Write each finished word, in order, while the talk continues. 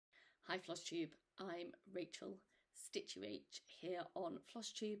Hi Flosstube, I'm Rachel, Stitchy Rach here on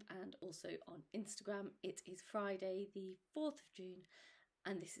Flosstube and also on Instagram. It is Friday the 4th of June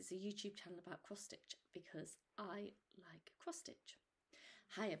and this is a YouTube channel about cross stitch because I like cross stitch.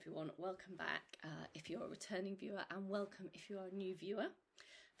 Hi everyone, welcome back if you're a returning viewer and welcome if you are a new viewer.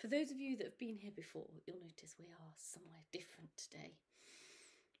 For those of you that have been here before, you'll notice we are somewhere different today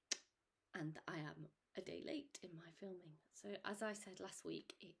and I am a day late in my filming. So as I said last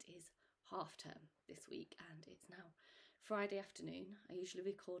week, it is half term this week and it's now Friday afternoon. I usually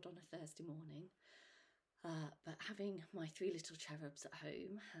record on a Thursday morning, but having my three little cherubs at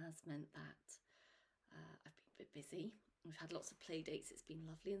home has meant that I've been a bit busy. We've had lots of play dates, it's been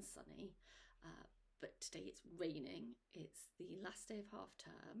lovely and sunny, but today it's raining. It's the last day of half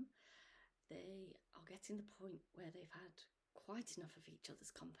term. They are getting to the point where they've had quite enough of each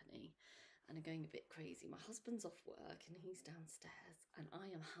other's company and are going a bit crazy. My husband's off work and he's downstairs and I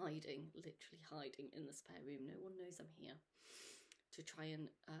am hiding, literally hiding in the spare room. No one knows I'm here to try and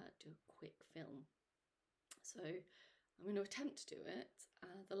do a quick film. So I'm going to attempt to do it.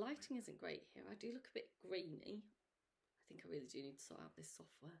 The lighting isn't great here. I do look a bit grainy. I think I really do need to sort out this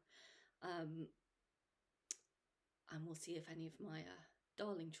software. And we'll see if any of my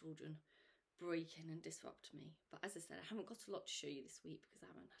darling children break in and disrupt me. But as I said, I haven't got a lot to show you this week because I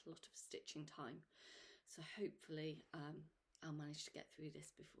haven't had a lot of stitching time. So hopefully I'll manage to get through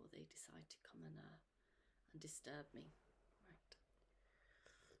this before they decide to come and disturb me. Right.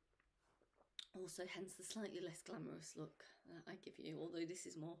 Also, hence the slightly less glamorous look that I give you, although this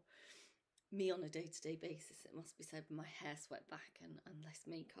is more me on a day-to-day basis, it must be said, with my hair swept back and less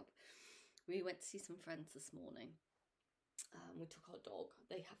makeup. We went to see some friends this morning. We took our dog.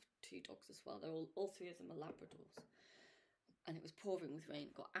 They have two dogs as well. They're all three of them are Labradors. And it was pouring with rain.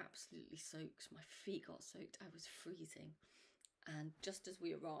 It got absolutely soaked. My feet got soaked. I was freezing. And just as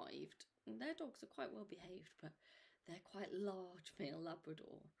we arrived, their dogs are quite well behaved, but they're quite large male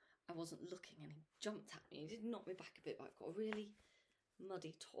Labrador. I wasn't looking and he jumped at me. He did knock me back a bit, but I've got a really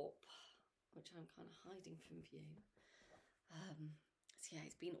muddy top, which I'm kind of hiding from view. So yeah,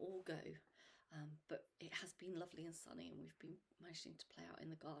 it's been all go. But it has been lovely and sunny and we've been managing to play out in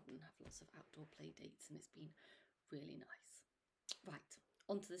the garden and have lots of outdoor play dates and it's been really nice. Right,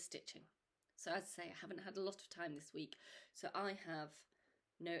 on to the stitching. So as I say, I haven't had a lot of time this week. So I have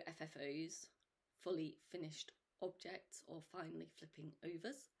no FFOs, fully finished objects or finally flipping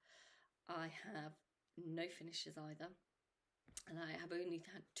overs. I have no finishes either. And I have only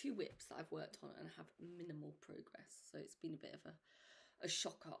had two whips that I've worked on and have minimal progress. So it's been a bit of a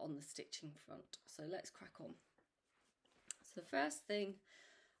shocker on the stitching front. So let's crack on. So the first thing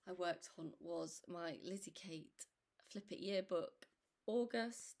I worked on was my Lizzie Kate Flip It Yearbook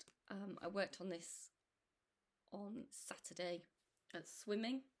August. I worked on this on Saturday at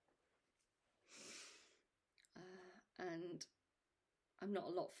swimming. And I'm not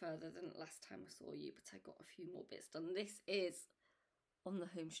a lot further than last time I saw you, but I got a few more bits done. This is on the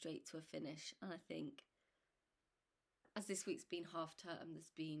home straight to a finish, and I think as this week's been half term,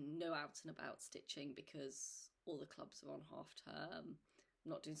 there's been no out and about stitching because all the clubs are on half term. I'm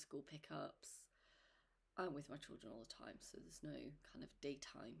not doing school pickups. I'm with my children all the time, so there's no kind of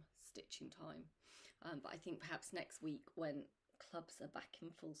daytime stitching time. But I think perhaps next week when clubs are back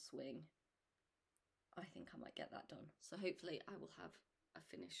in full swing, I think I might get that done. So hopefully I will have a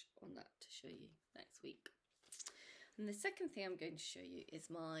finish on that to show you next week. And the second thing I'm going to show you is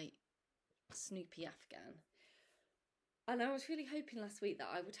my Snoopy Afghan. And I was really hoping last week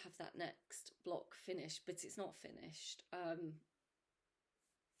that I would have that next block finished, but it's not finished.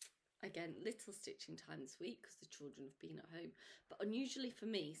 Again, little stitching time this week because the children have been at home. But unusually for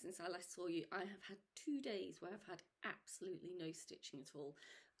me, since I last saw you, I have had 2 days where I've had absolutely no stitching at all.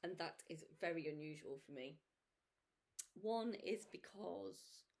 And that is very unusual for me. One is because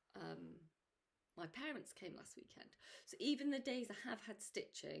my parents came last weekend. So even the days I have had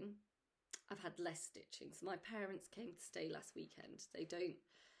stitching, I've had less stitching. So my parents came to stay last weekend. They don't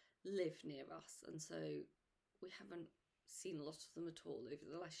live near us. And so we haven't seen a lot of them at all over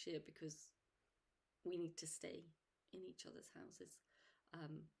the last year because we need to stay in each other's houses.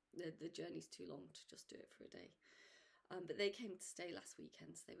 The journey's too long to just do it for a day. But they came to stay last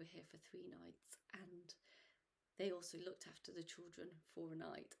weekend. So they were here for 3 nights. And they also looked after the children for a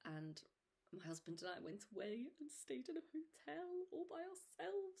night. And my husband and I went away and stayed in a hotel all by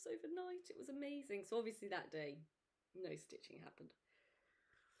ourselves overnight. It was amazing. So obviously that day, no stitching happened.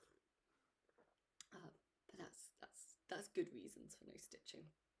 But that's good reasons for no stitching.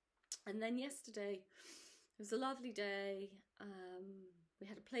 And then yesterday, it was a lovely day. We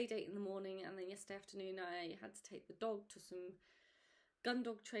had a play date in the morning, and then yesterday afternoon I had to take the dog to some gun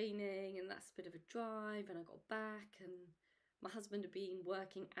dog training, and that's a bit of a drive, and I got back, and my husband had been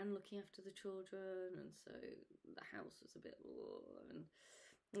working and looking after the children, and so the house was a bit,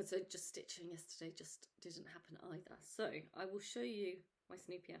 and so just stitching yesterday just didn't happen either. So I will show you my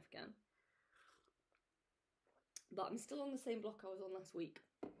Snoopy Afghan, but I'm still on the same block I was on last week.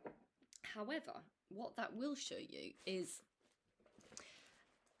 However, what that will show you is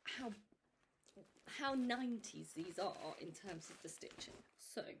how 90s these are in terms of the stitching.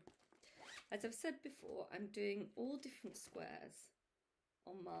 So, as I've said before, I'm doing all different squares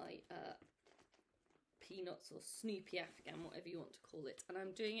on my Peanuts or Snoopy Afghan, whatever you want to call it, and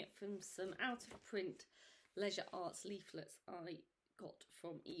I'm doing it from some out of print leisure arts leaflets I got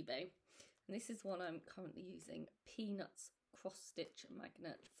from eBay. And this is one I'm currently using, Peanuts cross stitch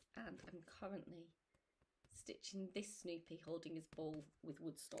magnets, and I'm currently stitching this Snoopy holding his bowl with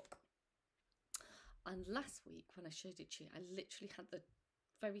woodstock. And last week when I showed it to you, I literally had the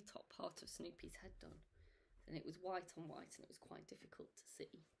very top part of Snoopy's head done, and it was white on white and it was quite difficult to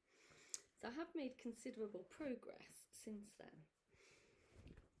see. So I have made considerable progress since then,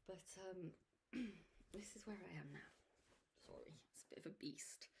 but this is where I am now. Sorry, it's a bit of a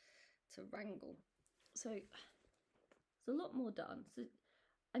beast to wrangle. So there's a lot more done. So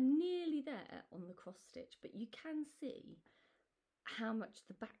I'm nearly there on the cross stitch, but you can see how much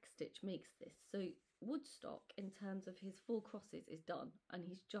the back stitch makes this. So woodstock, in terms of his full crosses, is done, and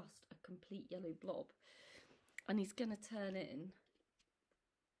he's just a complete yellow blob, and he's going to turn in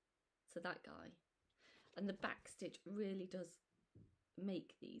to that guy. And the back stitch really does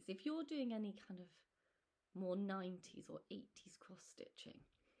make these. If you're doing any kind of more 90s or 80s cross stitching,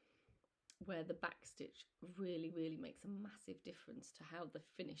 where the back stitch really makes a massive difference to how the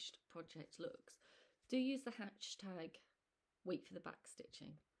finished project looks, do use the hashtag wait for the back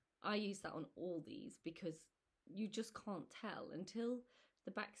stitching. I use that on all these because you just can't tell until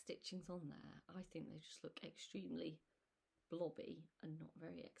the back stitching's on there. I think they just look extremely blobby and not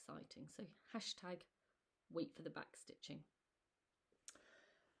very exciting. So hashtag wait for the back stitching.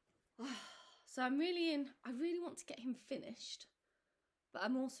 So I'm really in, I really want to get him finished, but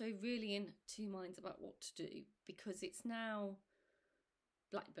I'm also really in two minds about what to do, because it's now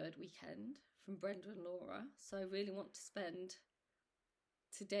Blackbird weekend from Brenda and Laura. So I really want to spend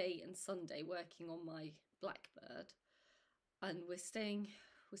today and Sunday working on my Blackbird, and we're staying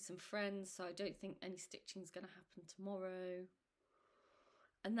with some friends, so I don't think any stitching is going to happen tomorrow.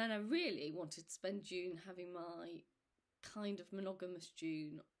 And then I really wanted to spend June having my kind of monogamous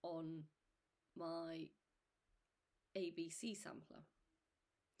June on my ABC sampler.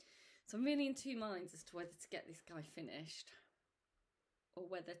 So I'm really in two minds as to whether to get this guy finished or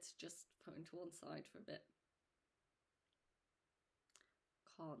whether to just put him to one side for a bit.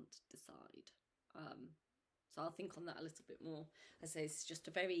 Can't decide. So I'll think on that a little bit more. I say it's just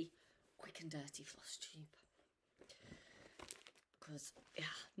a very quick and dirty floss tube, because yeah,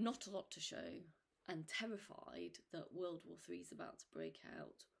 not a lot to show, and terrified that World War III is about to break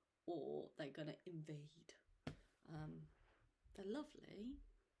out or they're going to invade. They're lovely,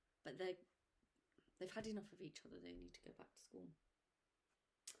 but they've had enough of each other. They need to go back to school.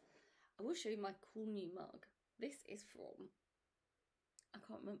 I will show you my cool new mug. This is from, I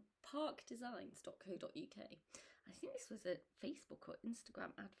can't remember, parkdesigns.co.uk. I think this was a Facebook or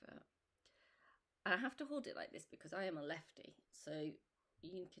Instagram advert. And I have to hold it like this because I am a lefty, so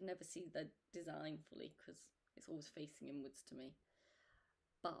you can never see the design fully because it's always facing inwards to me.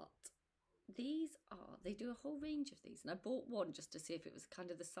 But these are, they do a whole range of these, and I bought one just to see if it was kind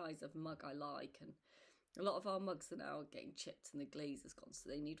of the size of mug I like, and a lot of our mugs are now getting chipped and the glaze has gone, so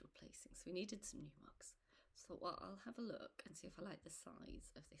they need replacing. So we needed some new mugs. So well, I'll have a look and see if I like the size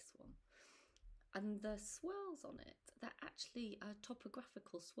of this one. And the swirls on it, they're actually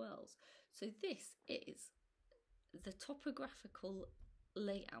topographical swirls. So this is the topographical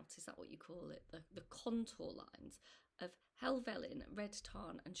layout, is that what you call it? The contour lines of Helvellyn, Red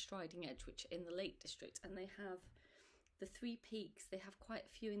Tarn and Striding Edge, which are in the Lake District, and they have the 3 peaks. They have quite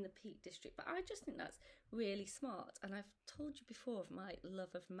a few in the Peak District, but I just think that's really smart. And I've told you before of my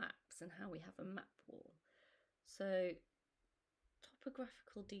love of maps and how we have a map wall. So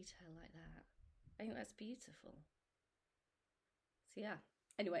topographical detail like that, I think that's beautiful. So yeah,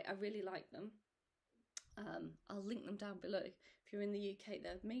 anyway, I really like them. I'll link them down below. If you're in the UK,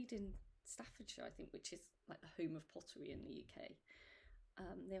 they're made in Staffordshire, I think, which is like the home of pottery in the UK.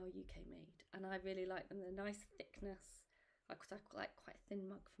 They are UK made, and I really like them. They're nice thickness. I like quite a thin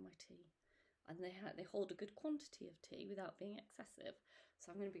mug for my tea, and they hold a good quantity of tea without being excessive.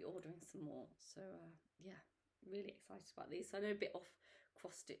 So I'm going to be ordering some more. So yeah, really excited about these. So I know a bit off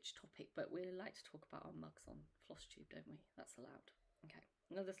cross stitch topic, but we like to talk about our mugs on Flosstube, don't we? That's allowed. Okay,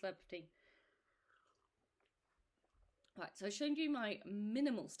 another celebrity. Right, so I showed you my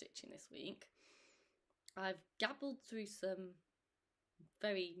minimal stitching this week. I've gabbled through some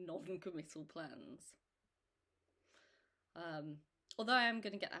very non-committal plans. Although I am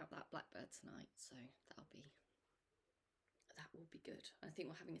going to get out that blackbird tonight, so that will be good. I think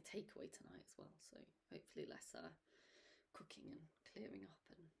we're having a takeaway tonight as well, so hopefully less cooking and clearing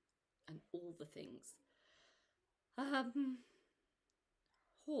up and all the things.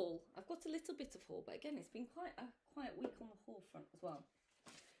 Haul. I've got a little bit of haul, but again, it's been quite a quiet week on the haul front as well.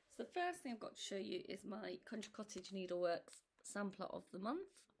 So the first thing I've got to show you is my Country Cottage Needleworks sampler of the month.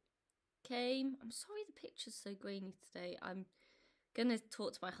 I'm sorry the picture's so grainy today. I'm going to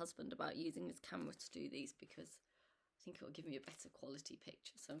talk to my husband about using his camera to do these because I think it will give me a better quality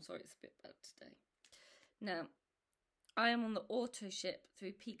picture. So I'm sorry it's a bit bad today. Now, I am on the auto ship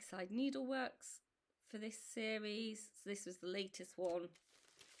through Peakside Needleworks for this series. So this was the latest one,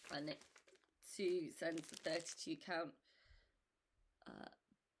 and it sends the 32 count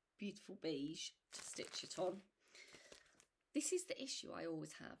beautiful beige to stitch it on. This is the issue I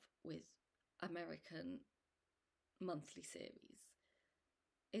always have with American monthly series,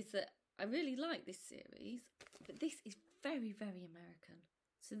 is that I really like this series, but this is very, very American.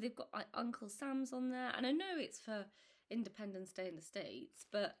 So they've got like Uncle Sam's on there, and I know it's for Independence Day in the States,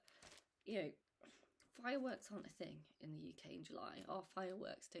 but you know, fireworks aren't a thing in the UK in July. Our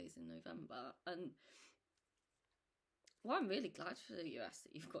fireworks days in November, and well, I'm really glad for the US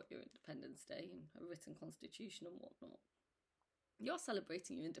that you've got your Independence Day and a written constitution and whatnot. You're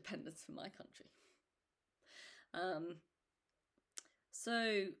celebrating your independence from my country.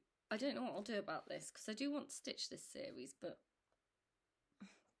 So I don't know what I'll do about this, because I do want to stitch this series, but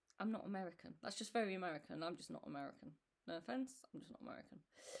I'm not American. That's just very American. I'm just not American. No offense, I'm just not American.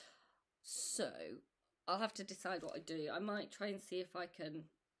 So I'll have to decide what I do. I might try and see if I can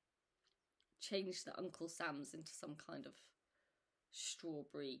change the Uncle Sam's into some kind of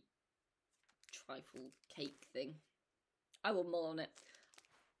strawberry trifle cake thing. I will mull on it.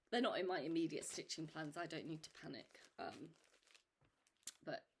 They're not in my immediate stitching plans. I don't need to panic.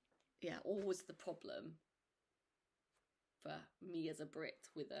 But yeah, always the problem for me as a Brit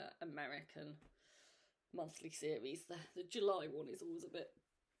with an American monthly series. The July one is always a bit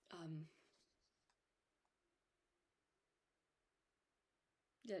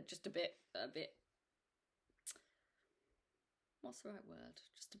yeah, just a bit what's the right word?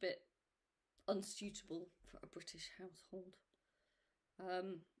 Just a bit unsuitable for a British household.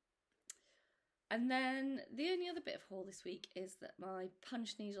 And then the only other bit of haul this week is that my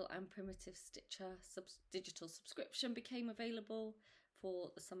Punch Needle and Primitive Stitcher digital subscription became available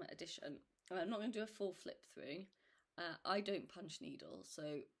for the summer edition. I'm not going to do a full flip through. I don't punch needle,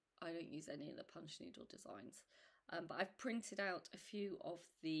 so I don't use any of the punch needle designs. But I've printed out a few of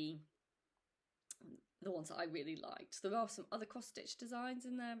the ones that I really liked. There are some other cross-stitch designs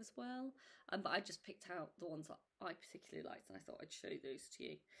in there as well, but I just picked out the ones that I particularly liked, and I thought I'd show those to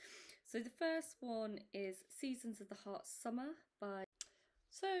you. So the first one is Seasons of the Heart Summer by...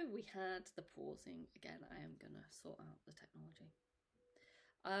 So we had the pausing. Again, I am going to sort out the technology.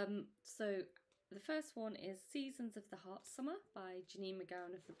 So the first one is Seasons of the Heart Summer by Janine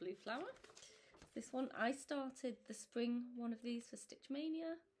McGowan of the Blue Flower. This one, I started the spring one of these for Stitch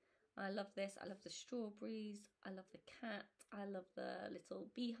Mania. I love this. I love the strawberries. I love the cat. I love the little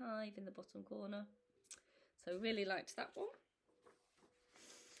beehive in the bottom corner. So really liked that one.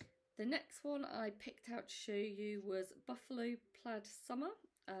 The next one I picked out to show you was Buffalo Plaid Summer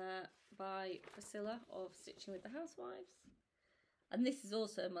by Priscilla of Stitching with the Housewives. And this is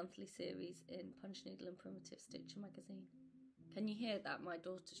also a monthly series in Punch Needle and Primitive Stitcher magazine. Can you hear that? My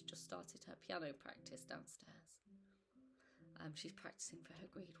daughter's just started her piano practice downstairs. She's practicing for her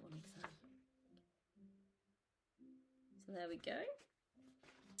grade 1 exam. So there we go.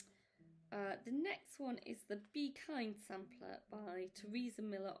 The next one is the Be Kind sampler by Teresa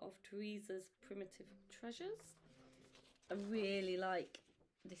Miller of Teresa's Primitive Treasures. I really like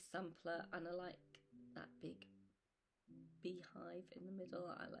this sampler, and I like that big beehive in the middle.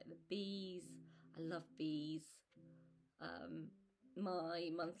 I like the bees. I love bees. My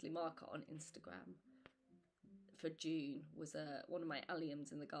monthly marker on Instagram for June was one of my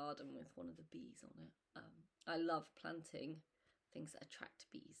alliums in the garden with one of the bees on it. I love planting things that attract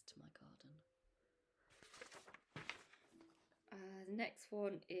bees to my garden. The next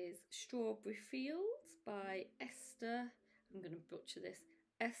one is Strawberry Fields by Esther, I'm going to butcher this,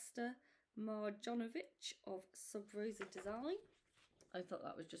 Esther Marjanovic of Sub Rosa Design. I thought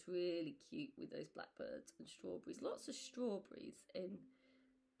that was just really cute with those blackbirds and strawberries. Lots of strawberries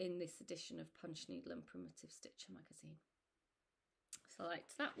in this edition of Punch Needle and Primitive Stitcher magazine. So I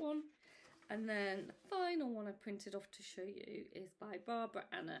liked that one. And then the final one I printed off to show you is by Barbara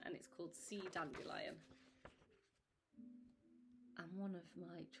Anna, and it's called Sea Dandelion. And one of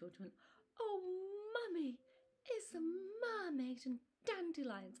my children went, "Oh, Mummy, it's a mermaid and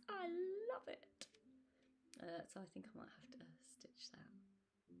dandelions. I love it." So I think I might have to stitch that.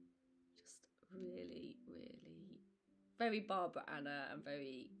 Just really, really very Barbara Anna and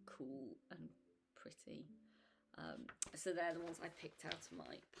very cool and pretty. So they're the ones I picked out of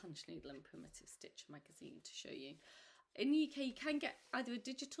my Punch Needle and Primitive Stitch magazine to show you. In the UK, you can get either a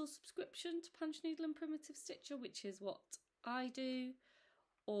digital subscription to Punch Needle and Primitive Stitcher, which is what I do,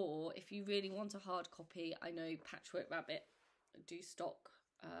 or if you really want a hard copy, I know Patchwork Rabbit do stock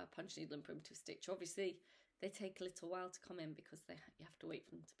Punch Needle and Primitive Stitcher. Obviously, they take a little while to come in because you have to wait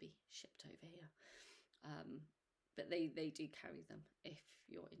for them to be shipped over here. But they do carry them if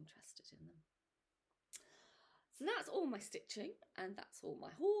you're interested in them. So that's all my stitching, and that's all my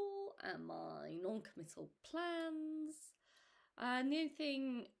haul and my non-committal plans. And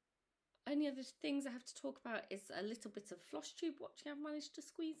the only other things I have to talk about is a little bit of Flosstube watching I've managed to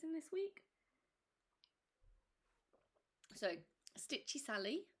squeeze in this week. So Stitchy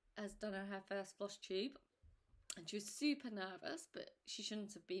Sally has done her first Flosstube, and she was super nervous, but she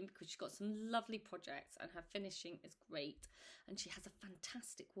shouldn't have been because she's got some lovely projects and her finishing is great, and she has a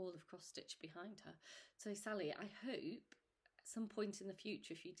fantastic wall of cross stitch behind her. So Sally, I hope at some point in the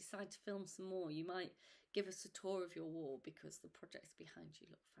future, if you decide to film some more, you might give us a tour of your wall because the projects behind you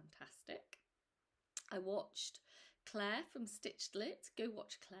look fantastic. I watched Claire from StitchedLit. Go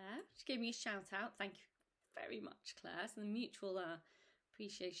watch Claire. She gave me a shout out. Thank you very much, Claire. So the Mutual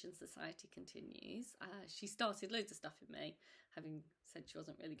Appreciation Society continues. She started loads of stuff in May, having said she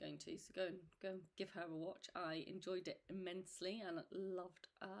wasn't really going to, so go and give her a watch. I enjoyed it immensely and loved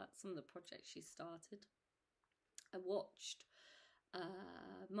some of the projects she started. I watched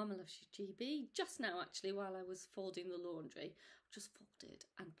Momma Loves You GB just now, actually, while I was folding the laundry. I just folded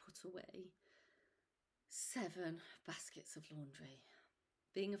and put away 7 baskets of laundry.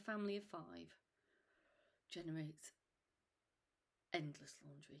 Being a family of 5 generates endless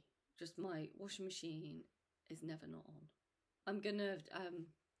laundry. Just my washing machine is never not on. I'm gonna at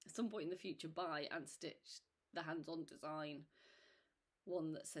some point in the future buy and stitch the hands-on design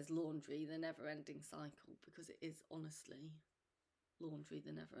one that says laundry, the never-ending cycle, because it is honestly, laundry,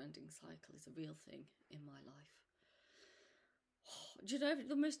 the never-ending cycle is a real thing in my life. Do you know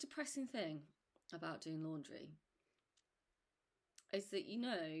the most depressing thing about doing laundry is that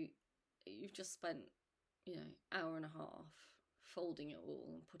you've just spent hour and a half folding it all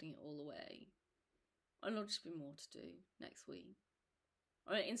and putting it all away, and there'll just be more to do next week.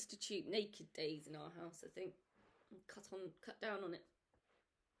 I institute naked days in our house, I think, and cut down on it.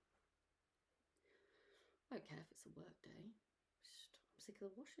 I don't care if it's a work day. I'm sick of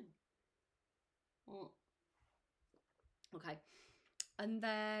the washing. Oh. Okay, and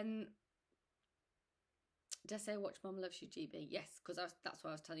then did I say I watched Momma Loves You GB? Yes, because that's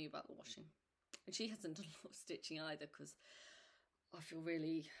why I was telling you about the washing. And she hasn't done a lot of stitching either, because I feel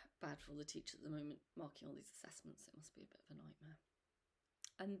really bad for all the teachers at the moment marking all these assessments. It must be a bit of a nightmare.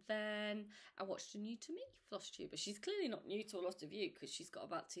 And then I watched a new to me Flosstuber. She's clearly not new to a lot of you because she's got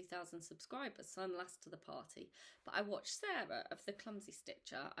about 2,000 subscribers, so I'm last to the party. But I watched Sarah of the Clumsy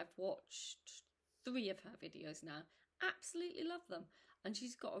Stitcher. I've watched 3 of her videos now. Absolutely love them. And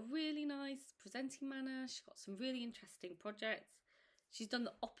she's got a really nice presenting manner. She's got some really interesting projects. She's done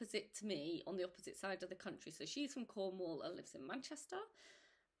the opposite to me on the opposite side of the country. So she's from Cornwall and lives in Manchester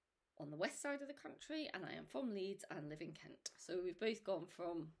on the west side of the country, and I am from Leeds and live in Kent. So we've both gone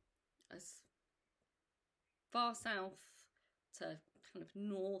from as far south to kind of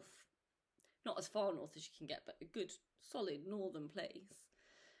north, not as far north as you can get, but a good solid northern place,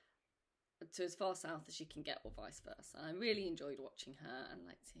 to as far south as you can get, or vice versa. I really enjoyed watching her and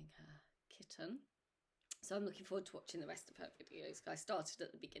liked seeing her kitten. So I'm looking forward to watching the rest of her videos. I started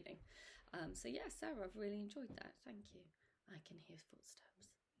at the beginning. So yeah, Sarah, I've really enjoyed that. Thank you. I can hear footsteps.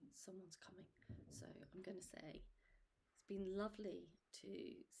 Someone's coming. So I'm going to say it's been lovely to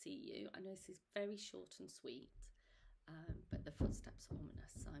see you. I know this is very short and sweet, but the footsteps are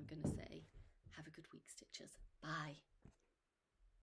ominous. So I'm going to say have a good week, Stitchers. Bye.